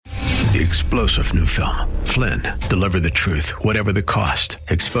the explosive new film, Flynn, Deliver the Truth, Whatever the Cost,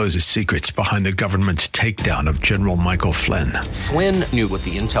 exposes secrets behind the government's takedown of General Michael Flynn. Flynn knew what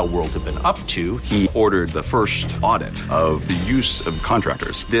the intel world had been up to. He ordered the first audit of the use of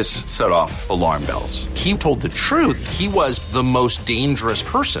contractors. This set off alarm bells. He told the truth. He was the most dangerous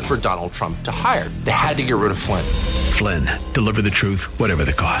person for Donald Trump to hire. They had to get rid of Flynn. Flynn, Deliver the Truth, Whatever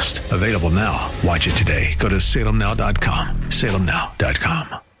the Cost. Available now. Watch it today. Go to salemnow.com.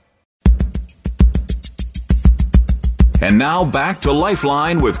 salemnow.com. And now back to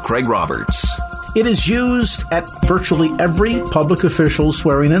Lifeline with Craig Roberts. It is used at virtually every public official's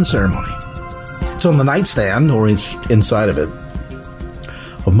swearing-in ceremony. It's on the nightstand or it's inside of it.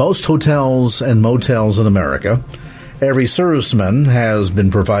 Of most hotels and motels in America, every serviceman has been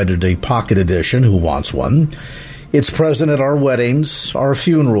provided a pocket edition who wants one. It's present at our weddings, our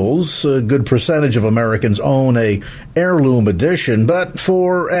funerals. A good percentage of Americans own a heirloom edition, but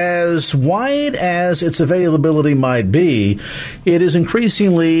for as wide as its availability might be, it is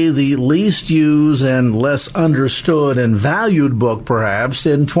increasingly the least used and less understood and valued book, perhaps,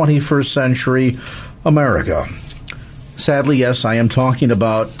 in 21st century America. Sadly, yes, I am talking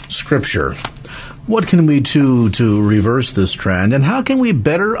about Scripture. What can we do to reverse this trend, and how can we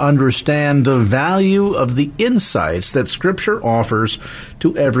better understand the value of the insights that Scripture offers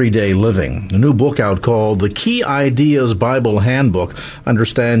to everyday living? A new book out called The Key Ideas Bible Handbook,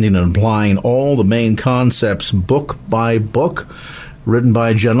 Understanding and Applying All the Main Concepts Book by Book, written by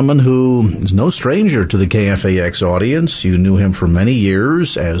a gentleman who is no stranger to the KFAX audience. You knew him for many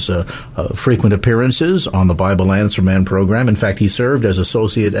years as frequent appearances on the Bible Answer Man program. In fact, he served as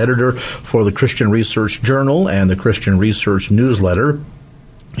associate editor for the Christian Research Journal and the Christian Research Newsletter.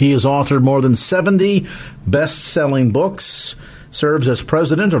 He has authored more than 70 best-selling books, serves as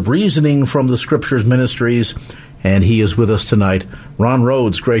president of Reasoning from the Scriptures Ministries, and he is with us tonight. Ron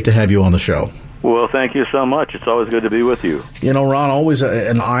Rhodes, great to have you on the show. Well, thank you so much. It's always good to be with you. You know, Ron, always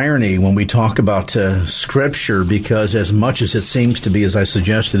an irony when we talk about Scripture, because as much as it seems to be, as I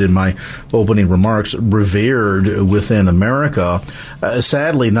suggested in my opening remarks, revered within America,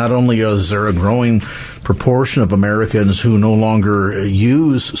 sadly, not only is there a growing proportion of Americans who no longer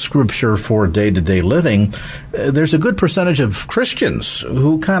use Scripture for day-to-day living, there's a good percentage of Christians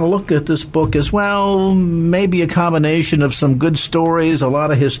who kind of look at this book as, well, maybe a combination of some good stories, a lot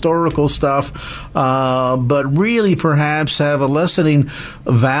of historical stuff, but really perhaps have a lessening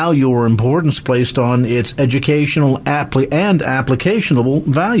value or importance placed on its educational and applicational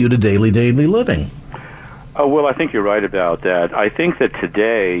value to daily living. Well, I think you're right about that. I think that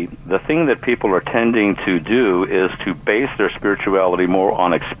today, the thing that people are tending to do is to base their spirituality more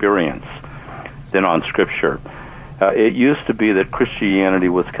on experience than on Scripture. It used to be that Christianity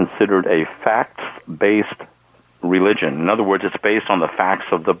was considered a facts-based religion. In other words, it's based on the facts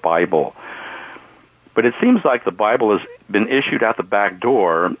of the Bible. But it seems like the Bible has been issued out the back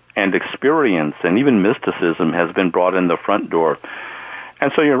door, and experience and even mysticism has been brought in the front door.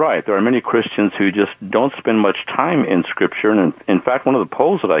 And so you're right. There are many Christians who just don't spend much time in Scripture. And in fact, one of the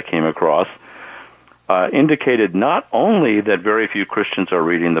polls that I came across indicated not only that very few Christians are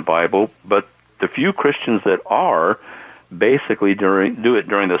reading the Bible, but the few Christians that are basically do it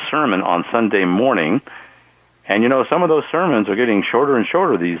during the sermon on Sunday morning. And, you know, some of those sermons are getting shorter and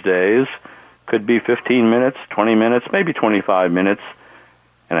shorter these days. Could be 15 minutes, 20 minutes, maybe 25 minutes.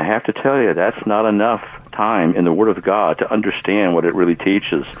 And I have to tell you, that's not enough time in the Word of God to understand what it really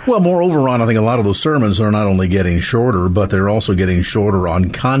teaches. Well, moreover, Ron, I think a lot of those sermons are not only getting shorter, but they're also getting shorter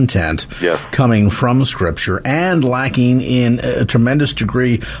on content coming from Scripture and lacking in a tremendous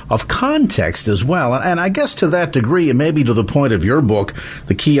degree of context as well. And I guess to that degree, and maybe to the point of your book,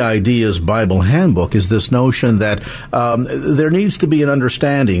 The Key Ideas Bible Handbook, is this notion that there needs to be an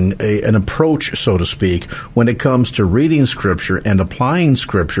understanding, an approach, so to speak, when it comes to reading Scripture and applying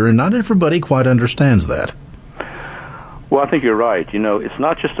Scripture, and not everybody quite understands that. Well, I think you're right. You know, it's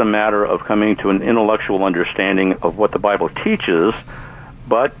not just a matter of coming to an intellectual understanding of what the Bible teaches,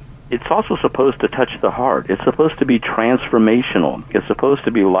 but it's also supposed to touch the heart. It's supposed to be transformational. It's supposed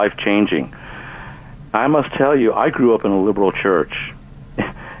to be life-changing. I must tell you, I grew up in a liberal church,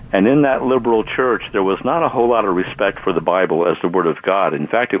 and in that liberal church, there was not a whole lot of respect for the Bible as the Word of God. In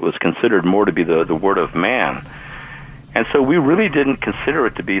fact, it was considered more to be the Word of man. And so we really didn't consider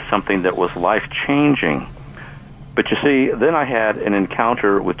it to be something that was life-changing. But you see, then I had an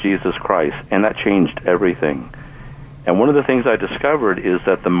encounter with Jesus Christ, and that changed everything. And one of the things I discovered is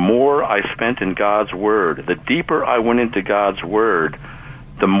that the more I spent in God's Word, the deeper I went into God's Word,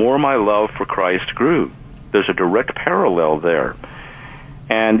 the more my love for Christ grew. There's a direct parallel there.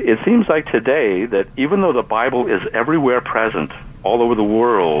 And it seems like today that even though the Bible is everywhere present, all over the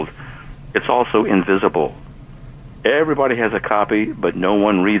world, it's also invisible. Everybody has a copy, but no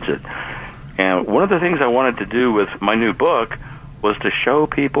one reads it. And one of the things I wanted to do with my new book was to show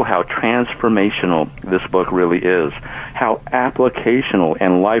people how transformational this book really is, how applicational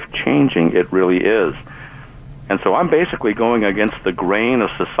and life-changing it really is. And so I'm basically going against the grain of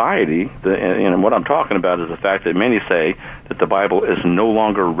society, and what I'm talking about is the fact that many say that the Bible is no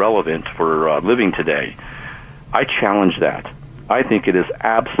longer relevant for living today. I challenge that. I think it is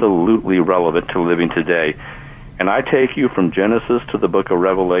absolutely relevant to living today. And I take you from Genesis to the book of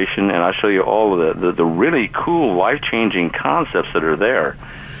Revelation, and I show you all of the really cool, life-changing concepts that are there.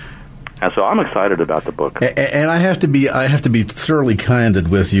 And so I'm excited about the book. And I have to be thoroughly candid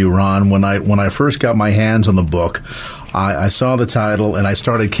with you, Ron. When I first got my hands on the book, I saw the title and I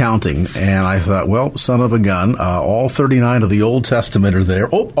started counting, and I thought, well, son of a gun, all 39 of the Old Testament are there.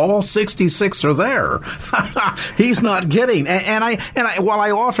 Oh, all 66 are there. He's not kidding. And I while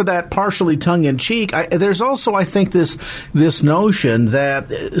I offer that partially tongue in cheek, there's also, I think, this notion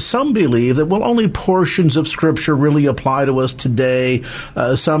that some believe that, well, only portions of Scripture really apply to us today.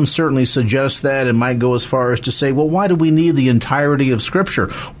 Some certainly suggest that and might go as far as to say, well, why do we need the entirety of Scripture?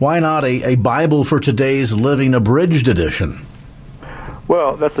 Why not a Bible for today's living abridged edition?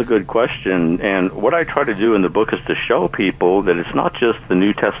 Well, that's a good question. And what I try to do in the book is to show people that it's not just the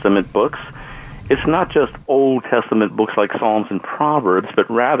New Testament books. It's not just Old Testament books like Psalms and Proverbs, but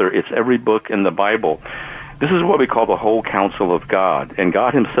rather it's every book in the Bible. This is what we call the whole counsel of God. And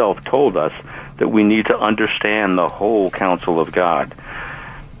God himself told us that we need to understand the whole counsel of God.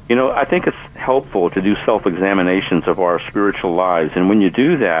 You know, I think it's helpful to do self-examinations of our spiritual lives. And when you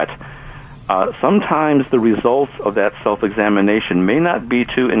do that, sometimes the results of that self-examination may not be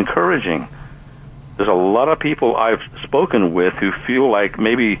too encouraging. There's a lot of people I've spoken with who feel like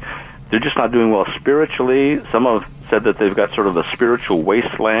maybe they're just not doing well spiritually. Some have said that they've got sort of a spiritual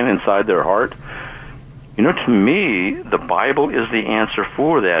wasteland inside their heart. You know, to me, the Bible is the answer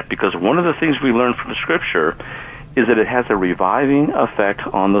for that, because one of the things we learn from the Scripture is that it has a reviving effect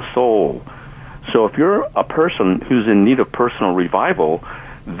on the soul. So if you're a person who's in need of personal revival,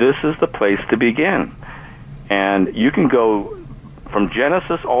 this is the place to begin. And you can go from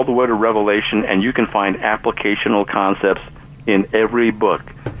Genesis all the way to Revelation, and you can find applicational concepts in every book.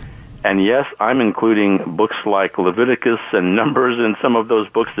 And yes, I'm including books like Leviticus and Numbers in some of those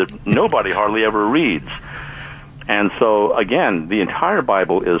books that nobody hardly ever reads. And so, again, the entire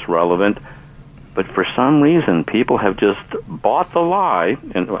Bible is relevant, but for some reason, people have just bought the lie,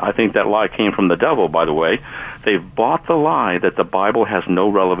 and I think that lie came from the devil, by the way. They've bought the lie that the Bible has no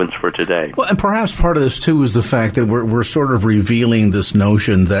relevance for today. Well, and perhaps part of this, too, is the fact that we're sort of revealing this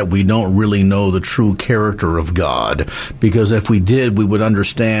notion that we don't really know the true character of God, because if we did, we would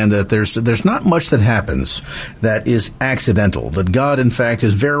understand that there's not much that happens that is accidental, that God, in fact,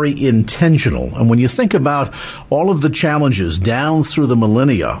 is very intentional. And when you think about all of the challenges down through the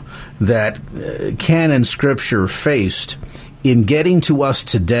millennia that canon Scripture faced in getting to us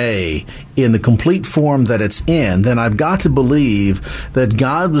today in the complete form that it's in, then I've got to believe that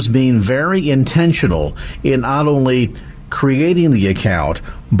God was being very intentional in not only creating the account,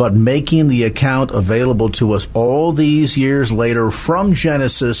 but making the account available to us all these years later, from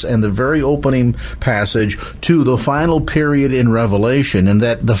Genesis and the very opening passage to the final period in Revelation, and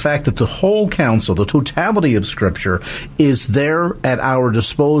that the fact that the whole counsel, the totality of Scripture, is there at our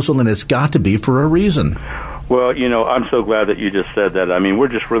disposal, and it's got to be for a reason. Well, you know, I'm so glad that you just said that. I mean, we're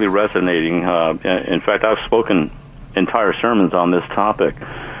just really resonating. In fact, I've spoken entire sermons on this topic.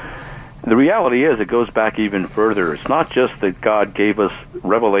 The reality is, it goes back even further. It's not just that God gave us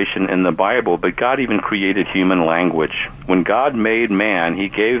revelation in the Bible, but God even created human language. When God made man, he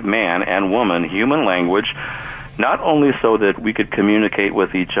gave man and woman human language, not only so that we could communicate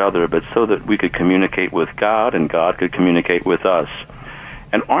with each other, but so that we could communicate with God and God could communicate with us.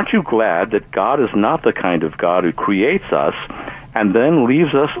 And aren't you glad that God is not the kind of God who creates us and then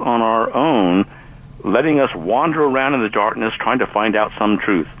leaves us on our own, letting us wander around in the darkness trying to find out some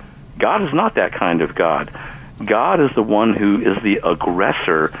truth? God is not that kind of God. God is the one who is the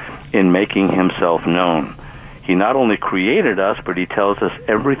aggressor in making himself known. He not only created us, but he tells us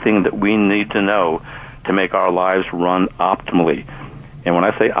everything that we need to know to make our lives run optimally. And when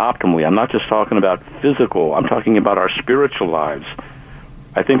I say optimally, I'm not just talking about physical, I'm talking about our spiritual lives.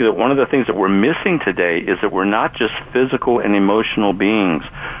 I think that one of the things that we're missing today is that we're not just physical and emotional beings.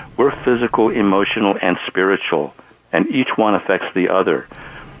 We're physical, emotional, and spiritual, and each one affects the other.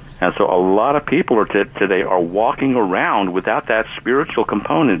 And so a lot of people today are walking around without that spiritual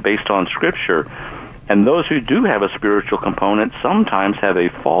component based on Scripture. And those who do have a spiritual component sometimes have a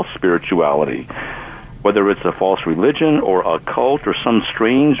false spirituality. whether it's a false religion or a cult or some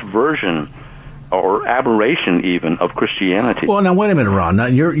strange version or aberration even of Christianity. Well, now, wait a minute, Ron. Now,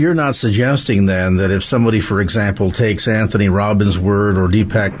 you're not suggesting then that if somebody, for example, takes Anthony Robbins' word or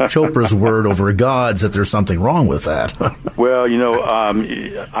Deepak Chopra's word over God's, that there's something wrong with that? Well,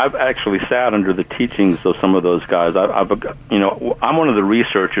 I've actually sat under the teachings of some of those guys. I'm one of the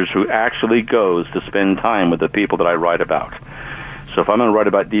researchers who actually goes to spend time with the people that I write about. So if I'm going to write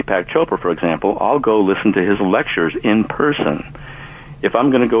about Deepak Chopra, for example, I'll go listen to his lectures in person. If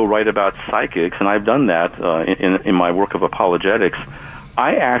I'm going to go write about psychics, and I've done that in my work of apologetics,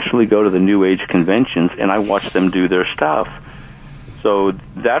 I actually go to the New Age conventions and I watch them do their stuff. So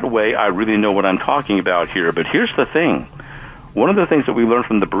that way I really know what I'm talking about here. But here's the thing. One of the things that we learned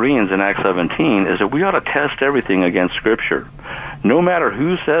from the Bereans in Acts 17 is that we ought to test everything against Scripture. No matter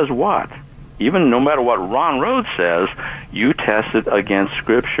who says what, even no matter what Ron Rhodes says, you test it against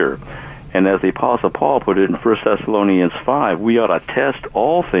Scripture. And as the Apostle Paul put it in 1 Thessalonians 5, we ought to test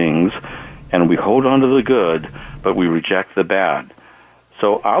all things, and we hold on to the good, but we reject the bad.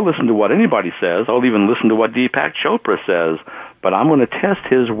 So I'll listen to what anybody says. I'll even listen to what Deepak Chopra says, but I'm going to test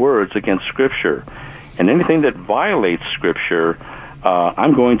his words against Scripture. And anything that violates Scripture,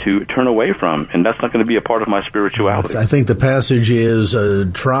 I'm going to turn away from, and that's not going to be a part of my spirituality. I think the passage is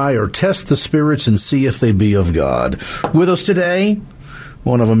try or test the spirits and see if they be of God. With us today,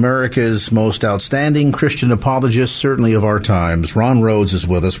 one of America's most outstanding Christian apologists, certainly of our times, Ron Rhodes is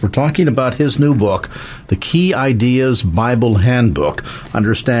with us. We're talking about his new book, The Key Ideas Bible Handbook,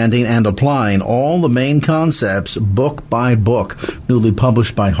 Understanding and Applying All the Main Concepts, book by book, newly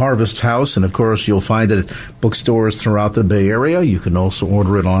published by Harvest House. And, of course, you'll find it at bookstores throughout the Bay Area. You can also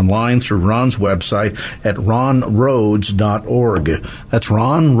order it online through Ron's website at ronrhodes.org. That's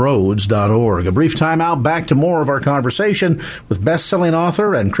ronrhodes.org. A brief time out, back to more of our conversation with best-selling author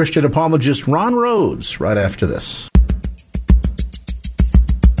and Christian apologist Ron Rhodes right after this.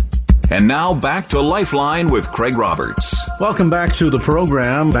 And now back to Lifeline with Craig Roberts. Welcome back to the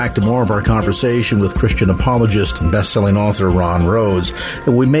program, back to more of our conversation with Christian apologist and best-selling author Ron Rhodes.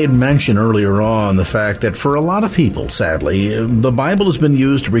 We made mention earlier on the fact that for a lot of people, sadly, the Bible has been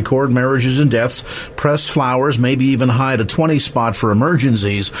used to record marriages and deaths, press flowers, maybe even hide a 20 spot for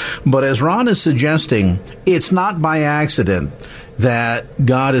emergencies. But as Ron is suggesting, it's not by accident that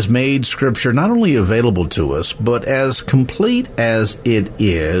God has made Scripture not only available to us, but as complete as it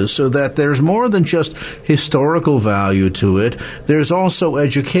is, so that there's more than just historical value to it. There's also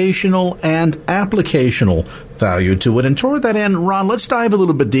educational and applicational value to it. And toward that end, Ron, let's dive a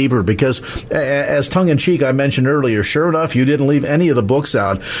little bit deeper, because as tongue-in-cheek I mentioned earlier, sure enough, you didn't leave any of the books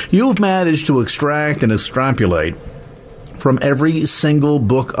out. You've managed to extract and extrapolate from every single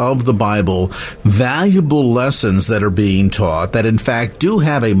book of the Bible valuable lessons that are being taught that in fact do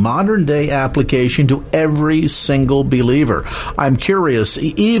have a modern day application to every single believer. I'm curious,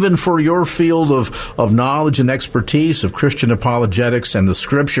 even for your field of knowledge and expertise of Christian apologetics and the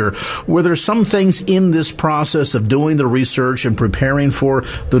Scripture, were there some things in this process of doing the research and preparing for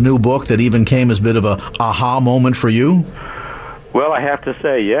the new book that even came as a bit of a aha moment for you? Well, I have to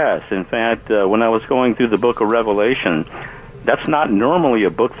say yes. In fact, when I was going through the book of Revelation, that's not normally a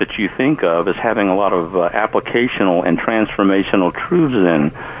book that you think of as having a lot of applicational and transformational truths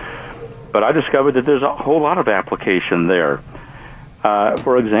in. But I discovered that there's a whole lot of application there.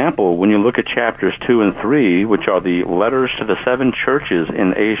 For example, when you look at chapters 2 and 3, which are the letters to the 7 churches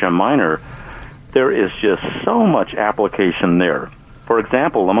in Asia Minor, there is just so much application there. For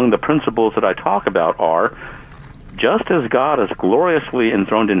example, among the principles that I talk about are, just as God is gloriously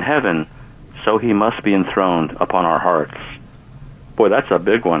enthroned in heaven, so he must be enthroned upon our hearts. Boy, that's a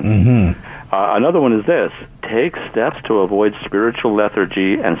big one. Mm-hmm. Another one is this: take steps to avoid spiritual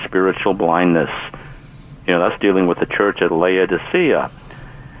lethargy and spiritual blindness. That's dealing with the church at Laodicea.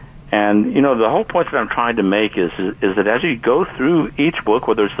 And, the whole point that I'm trying to make is that as you go through each book,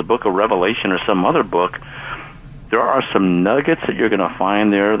 whether it's the book of Revelation or some other book, there are some nuggets that you're going to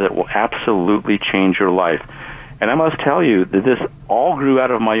find there that will absolutely change your life. And I must tell you that this all grew out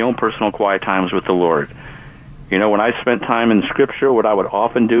of my own personal quiet times with the Lord. When I spent time in Scripture, what I would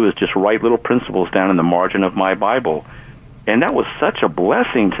often do is just write little principles down in the margin of my Bible. And that was such a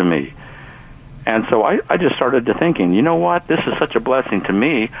blessing to me. And so I just started to thinking, you know what, this is such a blessing to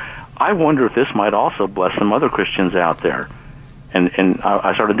me. I wonder if this might also bless some other Christians out there. And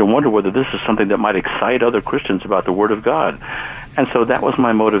I started to wonder whether this is something that might excite other Christians about the Word of God. And so that was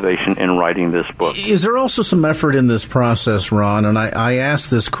my motivation in writing this book. Is there also some effort in this process, Ron? And I ask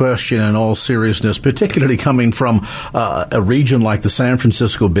this question in all seriousness, particularly coming from a region like the San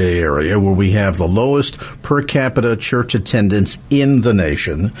Francisco Bay Area, where we have the lowest per capita church attendance in the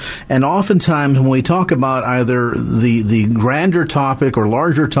nation. And oftentimes when we talk about either the grander topic or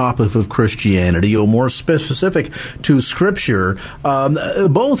larger topic of Christianity, or more specific to Scripture,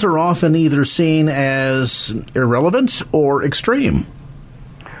 both are often either seen as irrelevant or extreme.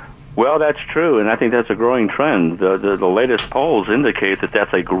 Well, that's true, and I think that's a growing trend. The latest polls indicate that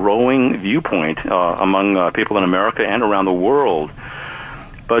that's a growing viewpoint among people in America and around the world.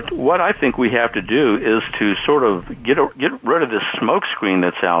 But what I think we have to do is to sort of get rid of this smokescreen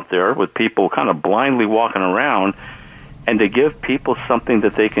that's out there with people kind of blindly walking around, and to give people something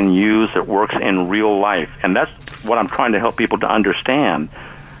that they can use that works in real life. And that's what I'm trying to help people to understand,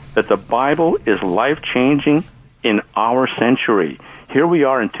 that the Bible is life-changing in our century. Here we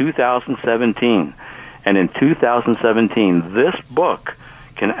are in 2017, and in 2017, this book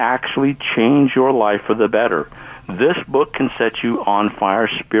can actually change your life for the better. This book can set you on fire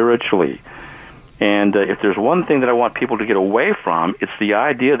spiritually. And if there's one thing that I want people to get away from, it's the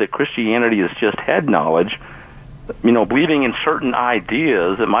idea that Christianity is just head knowledge, believing in certain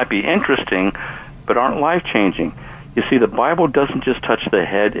ideas that might be interesting but aren't life-changing. You see, the Bible doesn't just touch the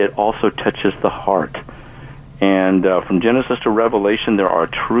head, it also touches the heart. And from Genesis to Revelation, there are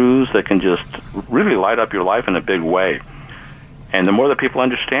truths that can just really light up your life in a big way. And the more that people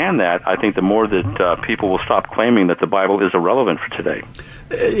understand that, I think the more that people will stop claiming that the Bible is irrelevant for today.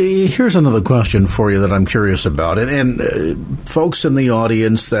 Here's another question for you that I'm curious about. And folks in the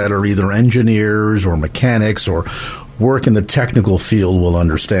audience that are either engineers or mechanics or work in the technical field will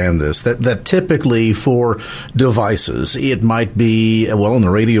understand this, that typically for devices, it might be, in the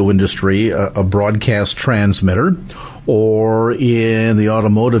radio industry, a broadcast transmitter, or in the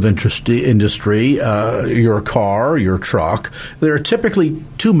automotive industry, your car, your truck. There are typically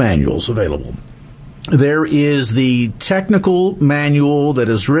two manuals available. There is the technical manual that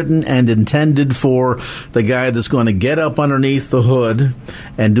is written and intended for the guy that's going to get up underneath the hood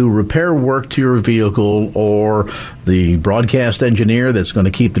and do repair work to your vehicle, or the broadcast engineer that's going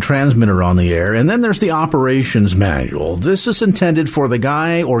to keep the transmitter on the air. And then there's the operations manual. This is intended for the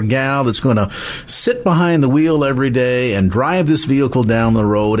guy or gal that's going to sit behind the wheel every day and drive this vehicle down the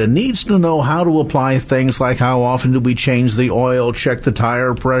road and needs to know how to apply things like how often do we change the oil, check the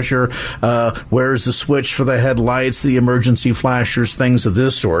tire pressure, where's the switch for the headlights, the emergency flashers, things of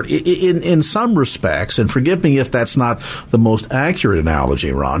this sort. In some respects, and forgive me if that's not the most accurate analogy,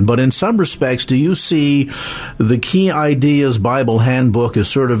 Ron, but in some respects, do you see the Key Ideas Bible Handbook as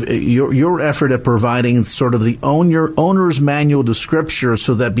sort of your effort at providing sort of the owner's manual to Scripture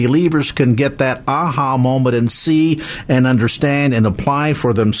so that believers can get that aha moment and see and understand and apply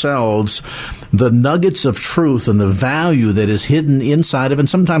for themselves the nuggets of truth and the value that is hidden inside of, and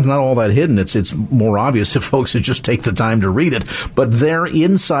sometimes not all that hidden. It's more obvious if folks would just take the time to read it, but they're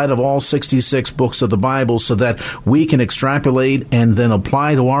inside of all 66 books of the Bible so that we can extrapolate and then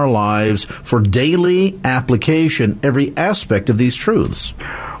apply to our lives for daily application every aspect of these truths.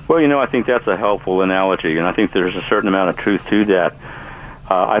 Well, I think that's a helpful analogy, and I think there's a certain amount of truth to that.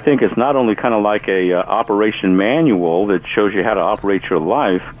 I think it's not only kind of like a operation manual that shows you how to operate your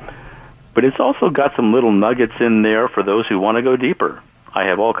life, but it's also got some little nuggets in there for those who want to go deeper. I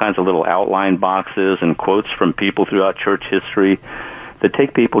have all kinds of little outline boxes and quotes from people throughout church history that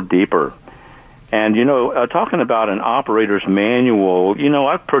take people deeper. And, talking about an operator's manual,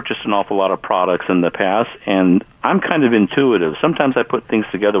 I've purchased an awful lot of products in the past, and I'm kind of intuitive. Sometimes I put things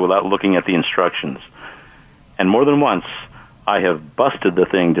together without looking at the instructions. And more than once, I have busted the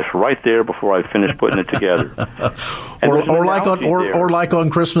thing just right there before I finished putting it together. or like on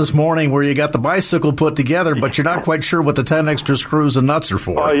Christmas morning where you got the bicycle put together, but you're not quite sure what the 10 extra screws and nuts are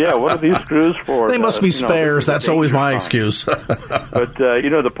for. Oh, yeah, what are these screws for? They must be spares. That's always my excuse. But,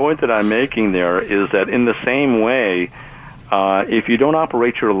 the point that I'm making there is that in the same way, if you don't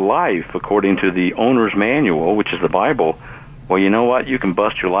operate your life according to the owner's manual, which is the Bible, well, you know what? You can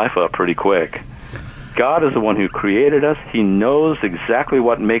bust your life up pretty quick. God is the one who created us. He knows exactly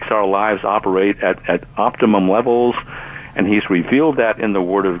what makes our lives operate at optimum levels, and He's revealed that in the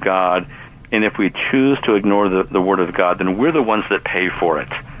Word of God. And if we choose to ignore the Word of God, then we're the ones that pay for it.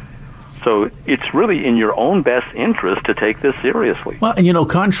 So it's really in your own best interest to take this seriously. Well, and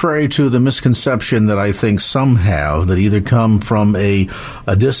contrary to the misconception that I think some have that either come from a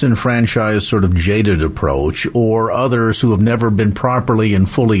disenfranchised sort of jaded approach or others who have never been properly and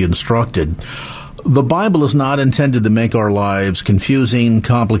fully instructed, the Bible is not intended to make our lives confusing,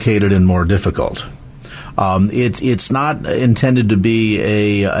 complicated, and more difficult. It's not intended to be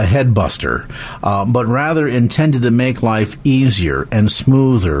a head buster, but rather intended to make life easier and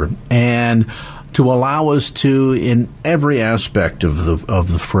smoother, and to allow us to, in every aspect of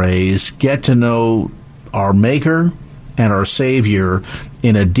the phrase, get to know our Maker and our Savior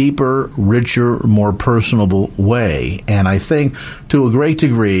in a deeper, richer, more personable way. And I think, to a great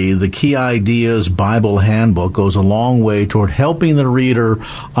degree, the Key Ideas Bible Handbook goes a long way toward helping the reader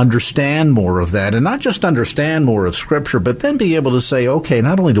understand more of that, and not just understand more of Scripture, but then be able to say, okay,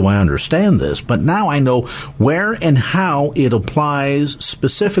 not only do I understand this, but now I know where and how it applies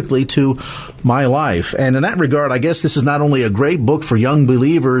specifically to my life. And in that regard, I guess this is not only a great book for young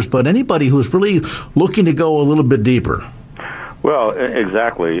believers, but anybody who's really looking to go a little bit deeper. Well,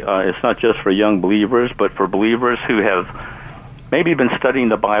 exactly. It's not just for young believers, but for believers who have maybe been studying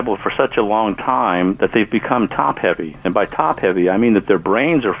the Bible for such a long time that they've become top-heavy. And by top-heavy, I mean that their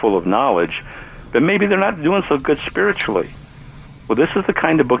brains are full of knowledge, but maybe they're not doing so good spiritually. Well, this is the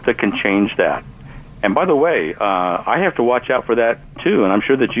kind of book that can change that. And by the way, I have to watch out for that, too, and I'm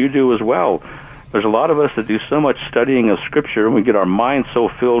sure that you do as well. There's a lot of us that do so much studying of Scripture, and we get our minds so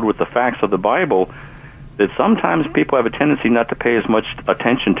filled with the facts of the Bible that sometimes people have a tendency not to pay as much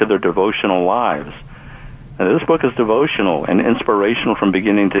attention to their devotional lives. And this book is devotional and inspirational from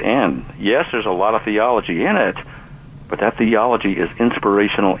beginning to end. Yes, there's a lot of theology in it, but that theology is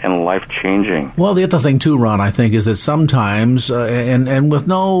inspirational and life-changing. Well, the other thing, too, Ron, I think, is that sometimes, and with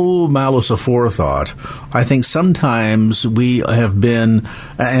no malice aforethought, I think sometimes we have been,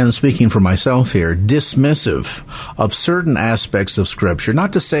 and speaking for myself here, dismissive of certain aspects of Scripture.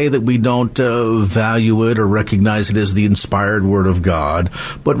 Not to say that we don't value it or recognize it as the inspired Word of God,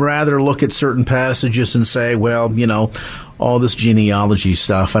 but rather look at certain passages and say, well, all this genealogy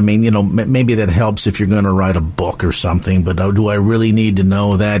stuff, I mean, maybe that helps if you're going to write a book or something, but do I really need to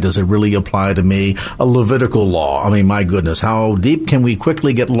know that? Does it really apply to me? A Levitical law. I mean, my goodness, how deep can we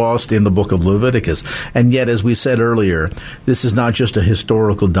quickly get lost in the book of Leviticus? And yet, as we said earlier, this is not just a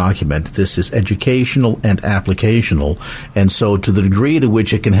historical document. This is educational and applicational. And so to the degree to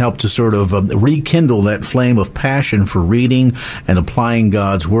which it can help to sort of rekindle that flame of passion for reading and applying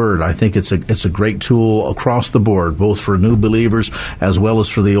God's Word, I think it's a great tool across the board, both for new believers as well as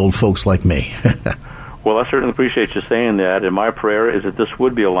for the old folks like me. Well, I certainly appreciate you saying that, and my prayer is that this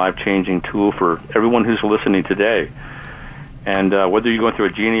would be a life-changing tool for everyone who's listening today. And whether you're going through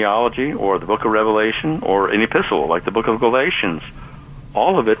a genealogy or the book of Revelation or an epistle like the book of Galatians,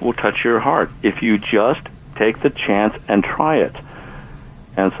 all of it will touch your heart if you just take the chance and try it.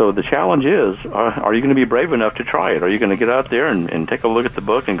 And so the challenge is, are you going to be brave enough to try it? Are you going to get out there and take a look at the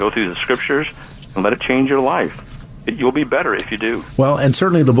book and go through the Scriptures and let it change your life? You'll be better if you do. Well, and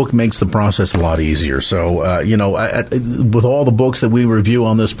certainly the book makes the process a lot easier. So, with all the books that we review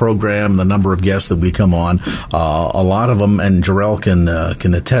on this program, the number of guests that we come on, a lot of them, and Jarrell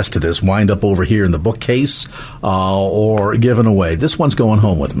can attest to this, wind up over here in the bookcase or given away. This one's going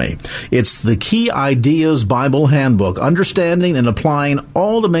home with me. It's the Key Ideas Bible Handbook, understanding and applying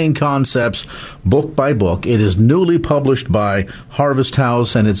all the main concepts book by book. It is newly published by Harvest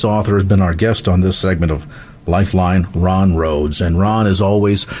House, and its author has been our guest on this segment of Lifeline, Ron Rhodes. And Ron, as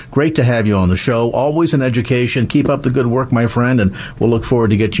always, great to have you on the show. Always an education. Keep up the good work, my friend, and we'll look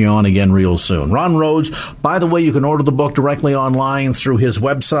forward to getting you on again real soon. Ron Rhodes, by the way, you can order the book directly online through his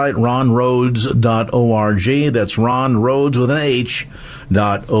website, ronrhodes.org. That's Ron Rhodes with an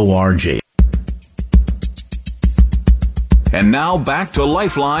H.org. And now back to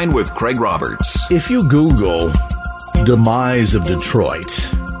Lifeline with Craig Roberts. If you Google demise of Detroit,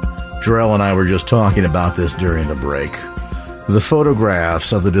 Jarrell and I were just talking about this during the break. The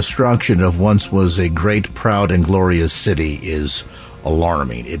photographs of the destruction of once was a great, proud, and glorious city is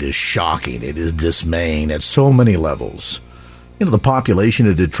alarming. It is shocking. It is dismaying at so many levels. The population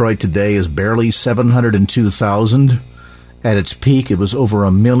of Detroit today is barely 702,000. At its peak, it was over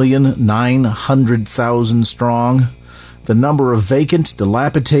 1,900,000 strong. The number of vacant,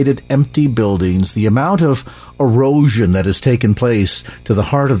 dilapidated, empty buildings, the amount of erosion that has taken place to the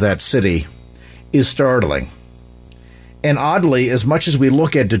heart of that city is startling. And oddly, as much as we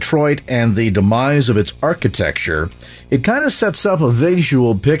look at Detroit and the demise of its architecture, it kind of sets up a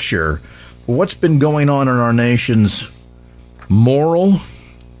visual picture for what's been going on in our nation's moral,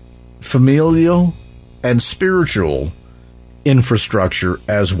 familial, and spiritual infrastructure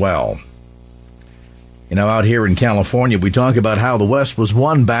as well. Out here in California, we talk about how the West was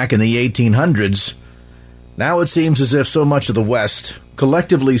won back in the 1800s. Now it seems as if so much of the West,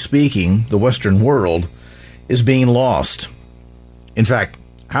 collectively speaking, the Western world, is being lost. In fact,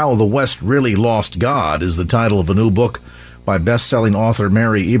 How the West Really Lost God is the title of a new book by best-selling author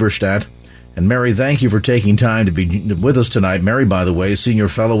Mary Eberstadt. And Mary, thank you for taking time to be with us tonight. Mary, by the way, Senior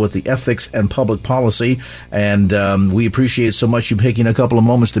Fellow with the Ethics and Public Policy, and we appreciate so much you taking a couple of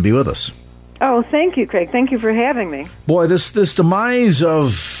moments to be with us. Oh, thank you, Craig. Thank you for having me. Boy, this demise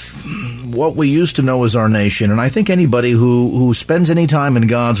of what we used to know as our nation, and I think anybody who spends any time in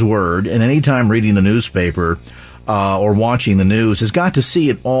God's Word and any time reading the newspaper or watching the news has got to see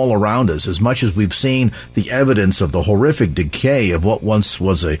it all around us. As much as we've seen the evidence of the horrific decay of what once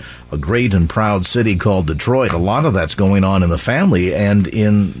was a great and proud city called Detroit, a lot of that's going on in the family and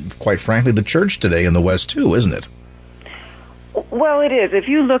in, quite frankly, the church today in the West too, isn't it? Well, it is. If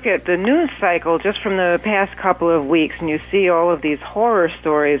you look at the news cycle just from the past couple of weeks and you see all of these horror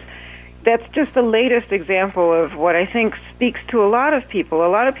stories, that's just the latest example of what I think speaks to a lot of people. A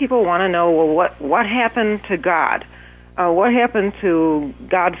lot of people want to know, well, what happened to God? What happened to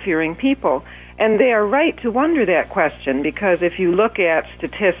God-fearing people? And they are right to wonder that question, because if you look at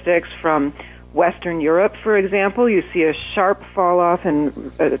statistics from Western Europe, for example, you see a sharp fall-off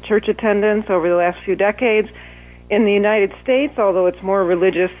in church attendance over the last few decades. In the United States, although it's more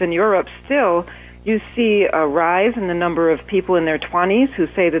religious than Europe still, you see a rise in the number of people in their 20s who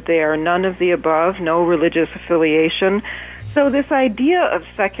say that they are none of the above, no religious affiliation. So this idea of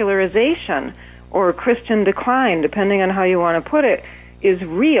secularization or Christian decline, depending on how you want to put it, is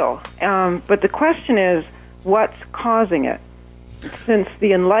real. But the question is, what's causing it? Since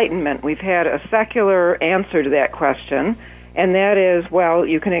the Enlightenment, we've had a secular answer to that question, and that is, well,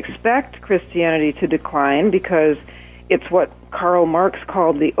 you can expect Christianity to decline because it's what Karl Marx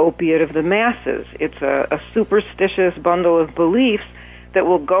called the opiate of the masses. It's a superstitious bundle of beliefs that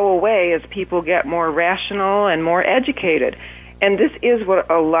will go away as people get more rational and more educated. And this is what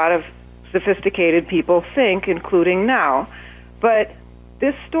a lot of sophisticated people think, including now. But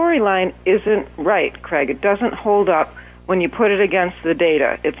this storyline isn't right, Craig. It doesn't hold up when you put it against the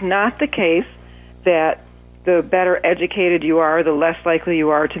data. It's not the case that the better educated you are, the less likely you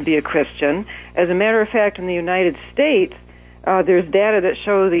are to be a Christian. As a matter of fact, in the United States, there's data that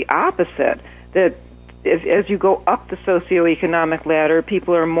show the opposite, that as you go up the socioeconomic ladder,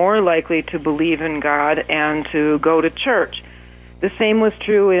 people are more likely to believe in God and to go to church. The same was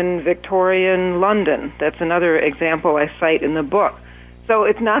true in Victorian London. That's another example I cite in the book. So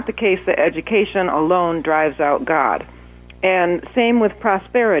it's not the case that education alone drives out God. And same with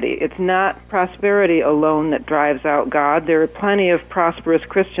prosperity. It's not prosperity alone that drives out God. There are plenty of prosperous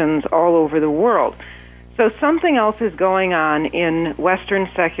Christians all over the world. So something else is going on in Western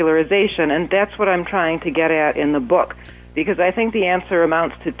secularization, and that's what I'm trying to get at in the book, because I think the answer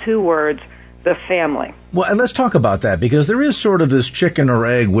amounts to two words: the family. Well, and let's talk about that, because there is sort of this chicken or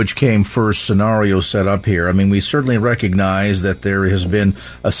egg, which came first scenario set up here. I mean, we certainly recognize that there has been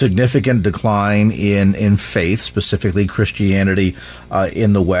a significant decline in faith, specifically Christianity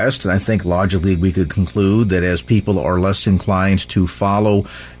in the West. And I think logically we could conclude that as people are less inclined to follow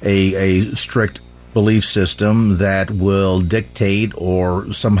a strict belief system that will dictate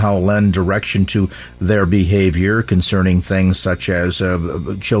or somehow lend direction to their behavior concerning things such as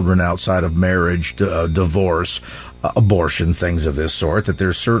children outside of marriage, divorce, abortion, things of this sort, that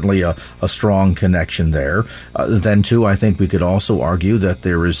there's certainly a strong connection there. Then, too, I think we could also argue that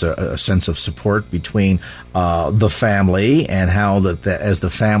there is a sense of support between the family, and how that as the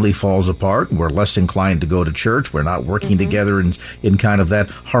family falls apart, we're less inclined to go to church. We're not working together in kind of that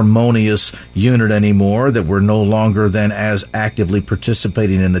harmonious unit anymore, that we're no longer then as actively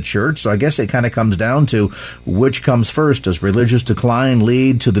participating in the church. So I guess it kind of comes down to which comes first. Does religious decline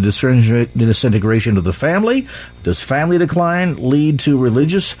lead to the disintegration of the family? Does family decline lead to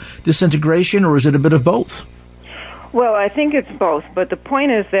religious disintegration, or is it a bit of both? Well, I think it's both, but the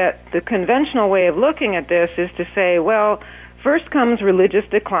point is that the conventional way of looking at this is to say, well, first comes religious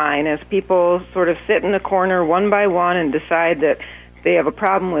decline as people sort of sit in the corner one by one and decide that they have a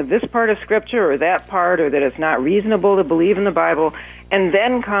problem with this part of Scripture or that part, or that it's not reasonable to believe in the Bible, and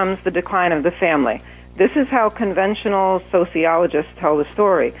then comes the decline of the family. This is how conventional sociologists tell the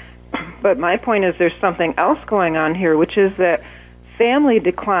story. But my point is there's something else going on here, which is that family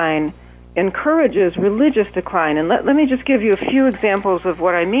decline encourages religious decline. And let me just give you a few examples of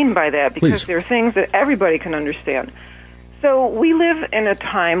what I mean by that, because there are things that everybody can understand. So we live in a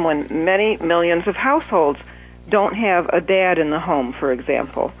time when many millions of households don't have a dad in the home, for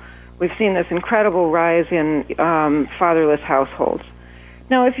example. We've seen this incredible rise in fatherless households.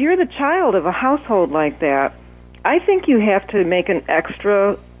 Now, if you're the child of a household like that, I think you have to make an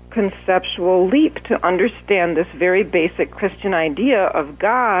extra conceptual leap to understand this very basic Christian idea of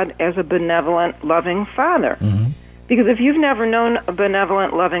God as a benevolent, loving Father. Mm-hmm. Because if you've never known a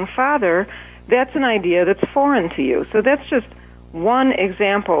benevolent, loving Father, that's an idea that's foreign to you. So that's just one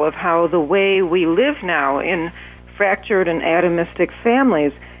example of how the way we live now in fractured and atomistic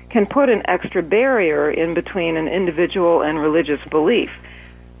families can put an extra barrier in between an individual and religious belief.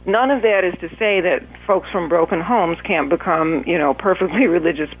 None of that is to say that folks from broken homes can't become, perfectly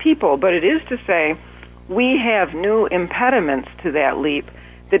religious people, but it is to say we have new impediments to that leap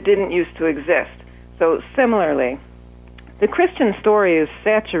that didn't used to exist. So similarly, the Christian story is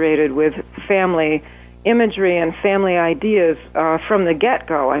saturated with family imagery and family ideas from the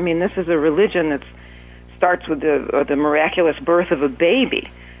get-go. I mean, this is a religion that starts with the miraculous birth of a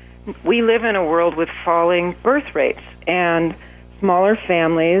baby. We live in a world with falling birth rates and smaller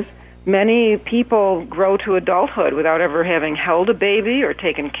families. Many people grow to adulthood without ever having held a baby or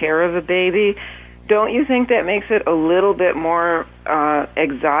taken care of a baby. Don't you think that makes it a little bit more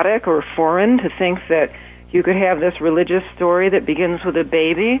exotic or foreign to think that you could have this religious story that begins with a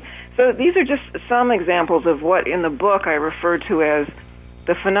baby? So these are just some examples of what in the book I refer to as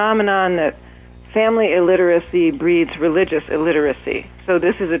the phenomenon that family illiteracy breeds religious illiteracy. So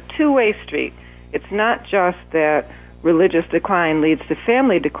this is a two-way street. It's not just that religious decline leads to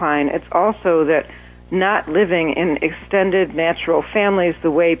family decline. It's also that not living in extended natural families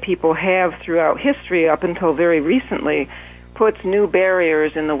the way people have throughout history up until very recently puts new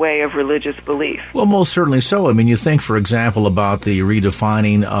barriers in the way of religious belief. Well, most certainly so. I mean, you think, for example, about the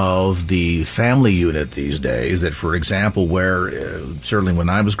redefining of the family unit these days, that, for example, where certainly when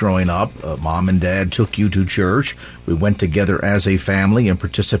I was growing up, mom and dad took you to church. We went together as a family and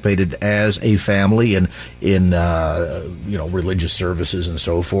participated as a family in religious services and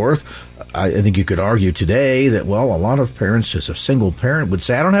so forth. I think you could argue today that, well, a lot of parents, as a single parent, would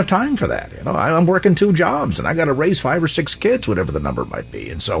say, I don't have time for that. I'm working 2 jobs and I got to raise 5 or 6 kids, whatever the number might be.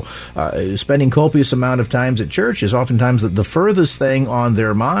 And so spending copious amount of times at church is oftentimes the furthest thing on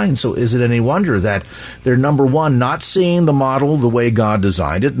their mind. So is it any wonder that they're, number one, not seeing the model the way God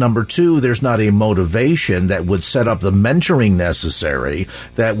designed it? Number 2, there's not a motivation that would set up the mentoring necessary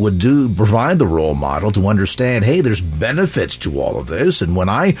that would provide the role model to understand, hey, there's benefits to all of this. And when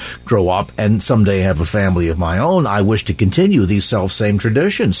I grow up and someday have a family of my own, I wish to continue these self-same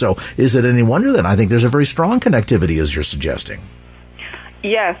traditions. So is it any wonder then? I think there's a very strong connectivity, as you're suggesting.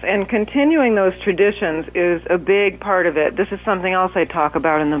 Yes, and continuing those traditions is a big part of it. This is something else I talk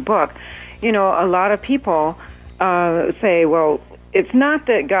about in the book. A lot of people say, well, it's not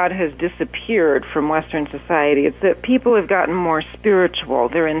that God has disappeared from Western society. It's that people have gotten more spiritual.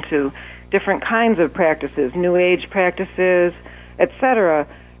 They're into different kinds of practices, New Age practices, etc.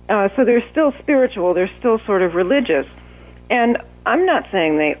 So they're still spiritual. They're still sort of religious. And I'm not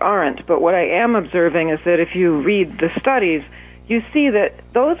saying they aren't, but what I am observing is that if you read the studies, you see that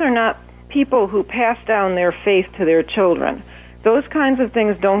those are not people who pass down their faith to their children. Those kinds of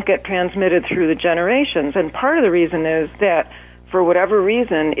things don't get transmitted through the generations. And part of the reason is that, for whatever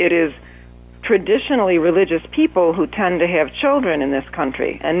reason, it is traditionally religious people who tend to have children in this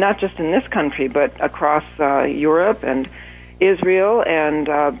country. And not just in this country, but across Europe and Israel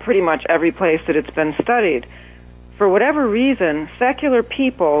and pretty much every place that it's been studied. For whatever reason, secular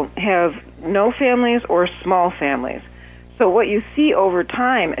people have no families or small families. So what you see over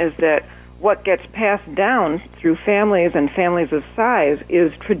time is that what gets passed down through families and families of size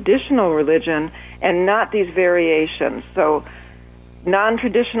is traditional religion and not these variations. So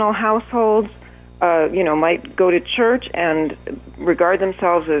non-traditional households, might go to church and regard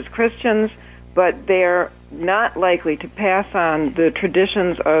themselves as Christians, but they're not likely to pass on the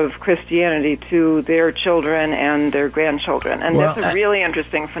traditions of Christianity to their children and their grandchildren. And that's a really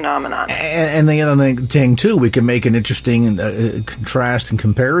interesting phenomenon. And the other thing, too, we can make an interesting contrast and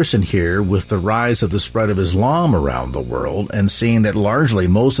comparison here with the rise of the spread of Islam around the world, and seeing that largely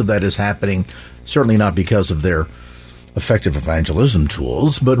most of that is happening certainly not because of their effective evangelism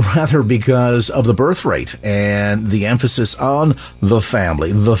tools, but rather because of the birth rate and the emphasis on the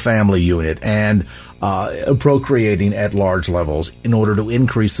family unit, and procreating at large levels in order to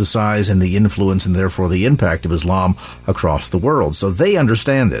increase the size and the influence and therefore the impact of Islam across the world. So they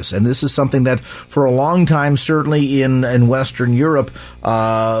understand this, and this is something that for a long time, certainly in Western Europe,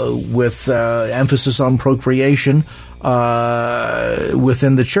 with emphasis on procreation,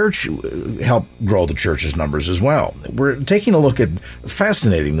 within the church, help grow the church's numbers as well. We're taking a look at a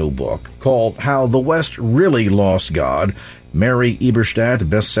fascinating new book called How the West Really Lost God Mary Eberstadt,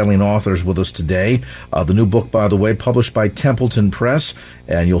 best-selling author, is with us today. The new book, by the way, published by Templeton Press,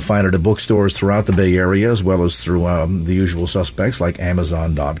 and you'll find it at bookstores throughout the Bay Area, as well as through the usual suspects like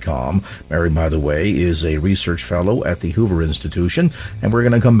Amazon.com. Mary, by the way, is a research fellow at the Hoover Institution, and we're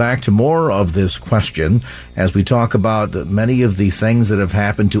going to come back to more of this question as we talk about many of the things that have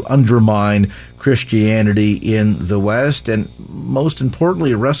happened to undermine Christianity in the West, and most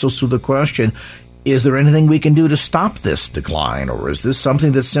importantly, it wrestles through the question, is there anything we can do to stop this decline, or is this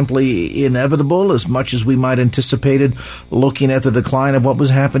something that's simply inevitable as much as we might anticipated looking at the decline of what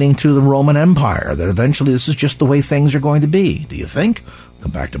was happening to the Roman Empire, that eventually this is just the way things are going to be? Do you think?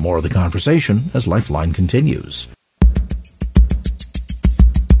 Come back to more of the conversation as Lifeline continues.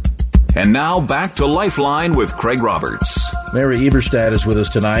 And now back to Lifeline with Craig Roberts. Mary Eberstadt is with us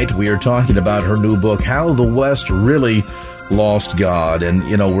tonight. We are talking about her new book, How the West Really Lost God. And,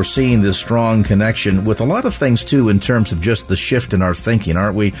 we're seeing this strong connection with a lot of things, too, in terms of just the shift in our thinking,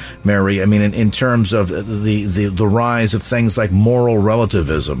 aren't we, Mary? I mean, in terms of the rise of things like moral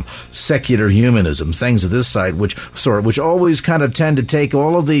relativism, secular humanism, things of this side, which always kind of tend to take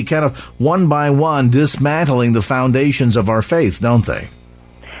all of the kind of one by one dismantling the foundations of our faith, don't they?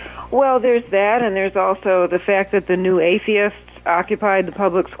 Well, there's that, and there's also the fact that the new atheists occupied the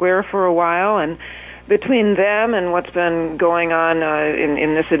public square for a while, and between them and what's been going on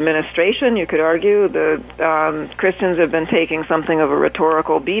in this administration, you could argue the Christians have been taking something of a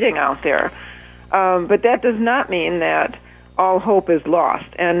rhetorical beating out there. But that does not mean that all hope is lost,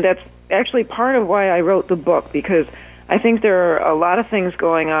 and that's actually part of why I wrote the book, because I think there are a lot of things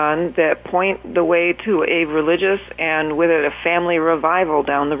going on that point the way to a religious and with it a family revival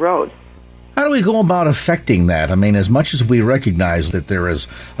down the road. How do we go about affecting that? I mean, as much as we recognize that there is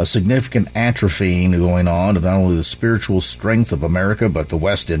a significant atrophying going on of not only the spiritual strength of America, but the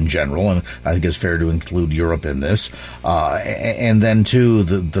West in general, and I think it's fair to include Europe in this, and then, too,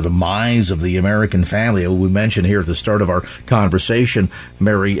 the demise of the American family. We mentioned here at the start of our conversation,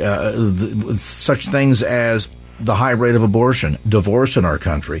 Mary, such things as the high rate of abortion, divorce in our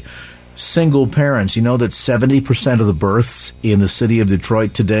country, single parents. You know that 70% of the births in the city of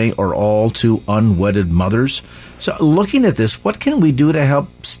Detroit today are all to unwedded mothers. So looking at this, what can we do to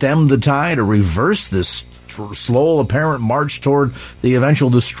help stem the tide or reverse this slow, apparent march toward the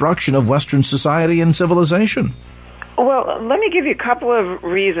eventual destruction of Western society and civilization? Well, let me give you a couple of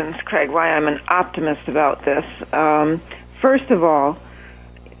reasons, Craig, why I'm an optimist about this. First of all,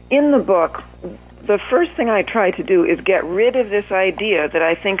 in the book, the first thing I try to do is get rid of this idea that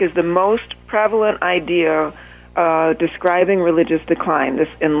I think is the most prevalent idea describing religious decline, this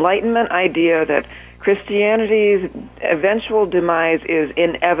Enlightenment idea that Christianity's eventual demise is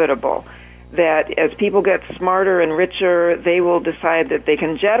inevitable, that as people get smarter and richer, they will decide that they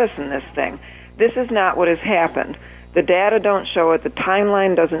can jettison this thing. This is not what has happened. The data don't show it. The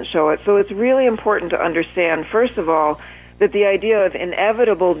timeline doesn't show it. So it's really important to understand, first of all, that the idea of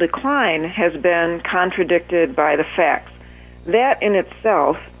inevitable decline has been contradicted by the facts. That in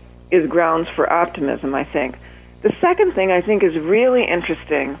itself is grounds for optimism, I think. The second thing I think is really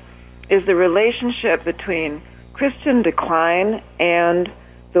interesting is the relationship between Christian decline and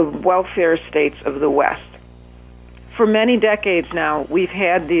the welfare states of the West. For many decades now, we've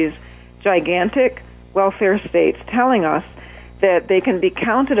had these gigantic welfare states telling us that they can be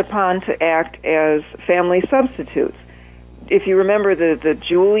counted upon to act as family substitutes. If you remember the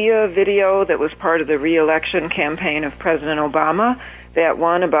Julia video that was part of the re-election campaign of President Obama, that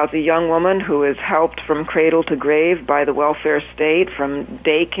one about the young woman who is helped from cradle to grave by the welfare state, from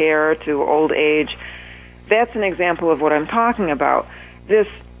daycare to old age, that's an example of what I'm talking about. This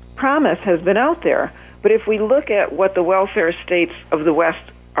promise has been out there, but if we look at what the welfare states of the West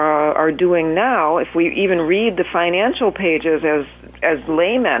are doing now, if we even read the financial pages as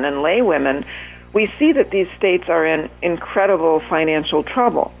laymen and laywomen, we see that these states are in incredible financial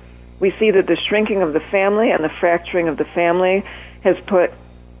trouble. We see that the shrinking of the family and the fracturing of the family has put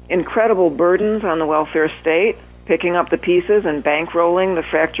incredible burdens on the welfare state, picking up the pieces and bankrolling the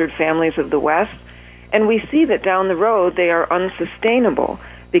fractured families of the West. And we see that down the road they are unsustainable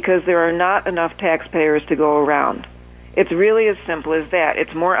because there are not enough taxpayers to go around. It's really as simple as that.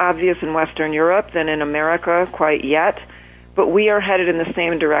 It's more obvious in Western Europe than in America quite yet, but we are headed in the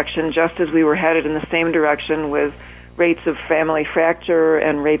same direction, just as we were headed in the same direction with rates of family fracture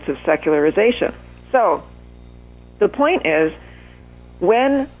and rates of secularization. So, the point is,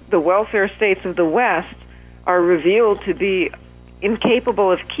 when the welfare states of the West are revealed to be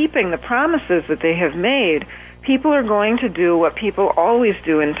incapable of keeping the promises that they have made, people are going to do what people always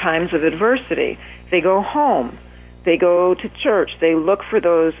do in times of adversity. They go home. They go to church. They look for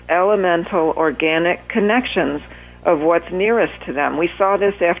those elemental, organic connections of what's nearest to them. We saw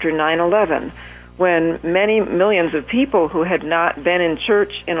this after 9/11, when many millions of people who had not been in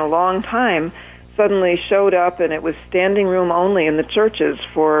church in a long time suddenly showed up, and it was standing room only in the churches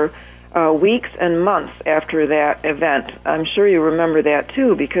for weeks and months after that event. I'm sure you remember that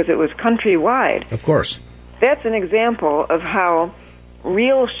too, because it was countrywide. Of course. That's an example of how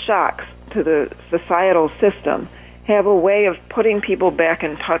real shocks to the societal system have a way of putting people back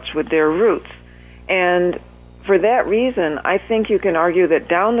in touch with their roots. And for that reason, I think you can argue that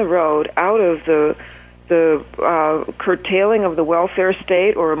down the road, out of the curtailing of the welfare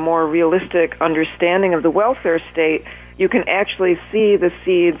state, or a more realistic understanding of the welfare state, you can actually see the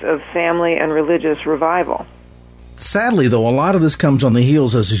seeds of family and religious revival. Sadly, though, a lot of this comes on the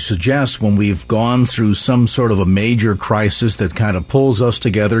heels, as you suggest, when we've gone through some sort of a major crisis that kind of pulls us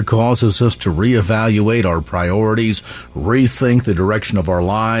together, causes us to reevaluate our priorities, rethink the direction of our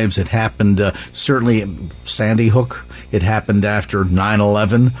lives. It happened, certainly, Sandy Hook. It happened after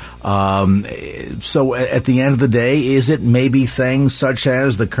 9/11. So at the end of the day, is it maybe things such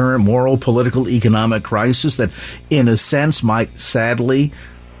as the current moral, political, economic crisis that, in a sense, might sadly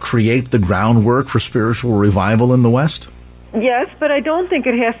create the groundwork for spiritual revival in the West? Yes, but I don't think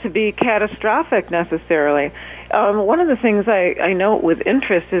it has to be catastrophic necessarily. One of the things I note with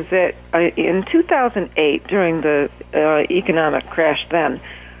interest is that in 2008, during the economic crash then,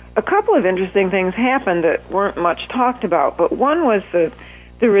 a couple of interesting things happened that weren't much talked about. But one was the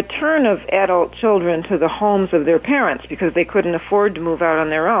return of adult children to the homes of their parents because they couldn't afford to move out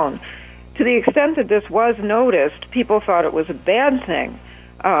on their own. To the extent that this was noticed, people thought it was a bad thing.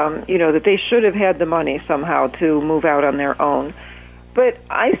 That they should have had the money somehow to move out on their own. But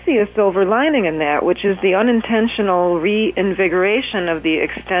I see a silver lining in that, which is the unintentional reinvigoration of the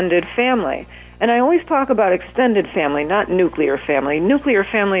extended family. And I always talk about extended family, not nuclear family. Nuclear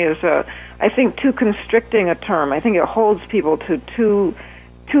family is, I think, too constricting a term. I think it holds people to too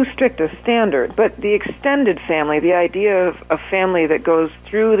strict a standard. But the extended family, the idea of a family that goes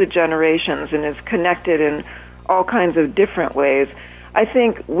through the generations and is connected in all kinds of different ways, I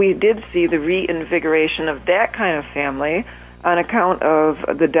think we did see the reinvigoration of that kind of family on account of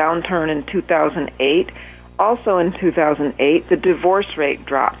the downturn in 2008. Also in 2008, the divorce rate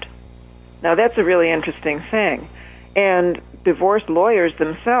dropped. Now, that's a really interesting thing. And divorce lawyers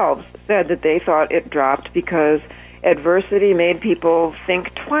themselves said that they thought it dropped because adversity made people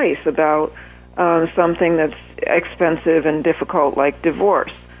think twice about something that's expensive and difficult like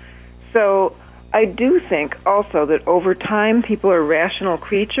divorce. So I do think also that over time people are rational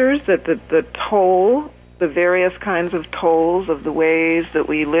creatures, that the various kinds of tolls of the ways that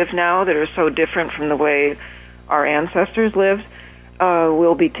we live now that are so different from the way our ancestors lived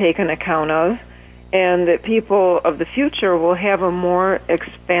will be taken account of, and that people of the future will have a more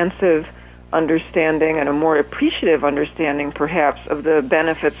expansive understanding and a more appreciative understanding, perhaps, of the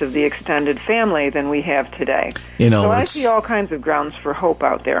benefits of the extended family than we have today. So I see all kinds of grounds for hope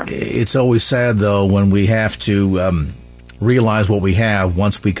out there. It's always sad, though, when we have to realize what we have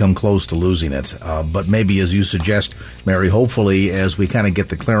once we come close to losing it. But maybe, as you suggest, Mary, hopefully, as we kind of get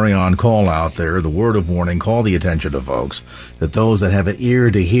the clarion call out there, the word of warning, call the attention to folks, that those that have an ear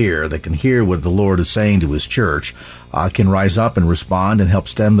to hear, that can hear what the Lord is saying to His church, can rise up and respond and help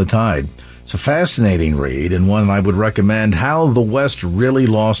stem the tide. It's a fascinating read, and one I would recommend. How the West Really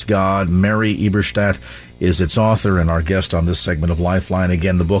Lost God. Mary Eberstadt is its author and our guest on this segment of Lifeline.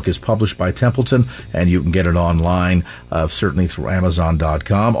 Again, the book is published by Templeton, and you can get it online, certainly through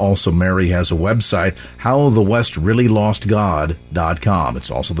Amazon.com. Also, Mary has a website, HowTheWestReallyLostGod.com.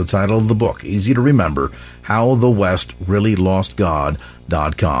 It's also the title of the book. Easy to remember,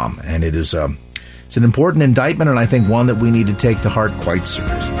 HowTheWestReallyLostGod.com. And it is it's an important indictment, and I think one that we need to take to heart quite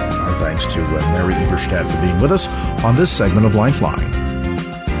seriously. Our thanks to Mary Eberstadt for being with us on this segment of Lifeline.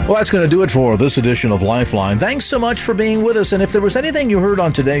 Well, that's going to do it for this edition of Lifeline. Thanks so much for being with us. And if there was anything you heard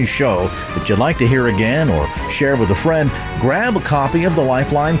on today's show that you'd like to hear again or share with a friend, grab a copy of the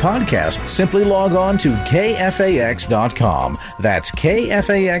Lifeline podcast. Simply log on to KFAX.com. That's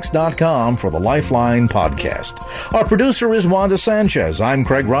KFAX.com for the Lifeline podcast. Our producer is Wanda Sanchez. I'm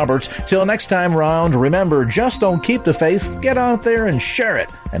Craig Roberts. Till next time round, remember, just don't keep the faith. Get out there and share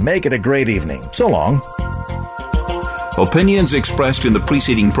it and make it a great evening. So long. Opinions expressed in the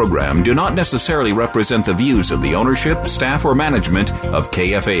preceding program do not necessarily represent the views of the ownership, staff, or management of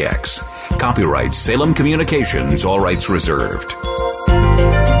KFAX. Copyright Salem Communications, all rights reserved.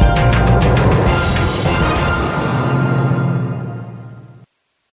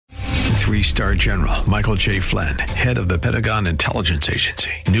 3-star Retired General Michael J. Flynn, head of the Pentagon Intelligence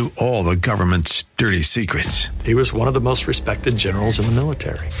Agency, knew all the government's dirty secrets. He was one of the most respected generals in the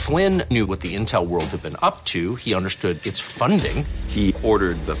military. Flynn knew what the intel world had been up to. He understood its funding. He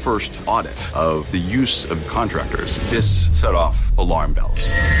ordered the first audit of the use of contractors. This set off alarm bells.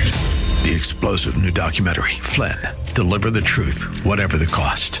 The explosive new documentary, Flynn, Deliver the Truth, Whatever the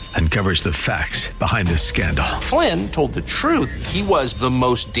Cost, uncovers the facts behind this scandal. Flynn told the truth. He was the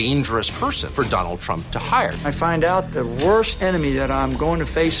most dangerous person for Donald Trump to hire. I find out the worst enemy that I'm going to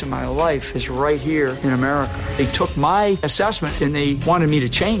face in my life is right here in America. They took my assessment and they wanted me to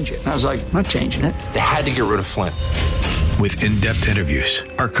change it. And I was like, I'm not changing it. They had to get rid of Flynn. With in-depth interviews,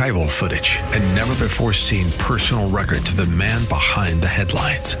 archival footage, and never-before-seen personal records of the man behind the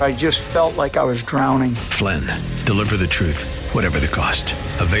headlines. I just felt like I was drowning. Flynn, Deliver the Truth, Whatever the Cost.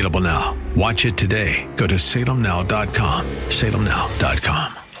 Available now. Watch it today. Go to salemnow.com.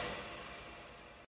 salemnow.com.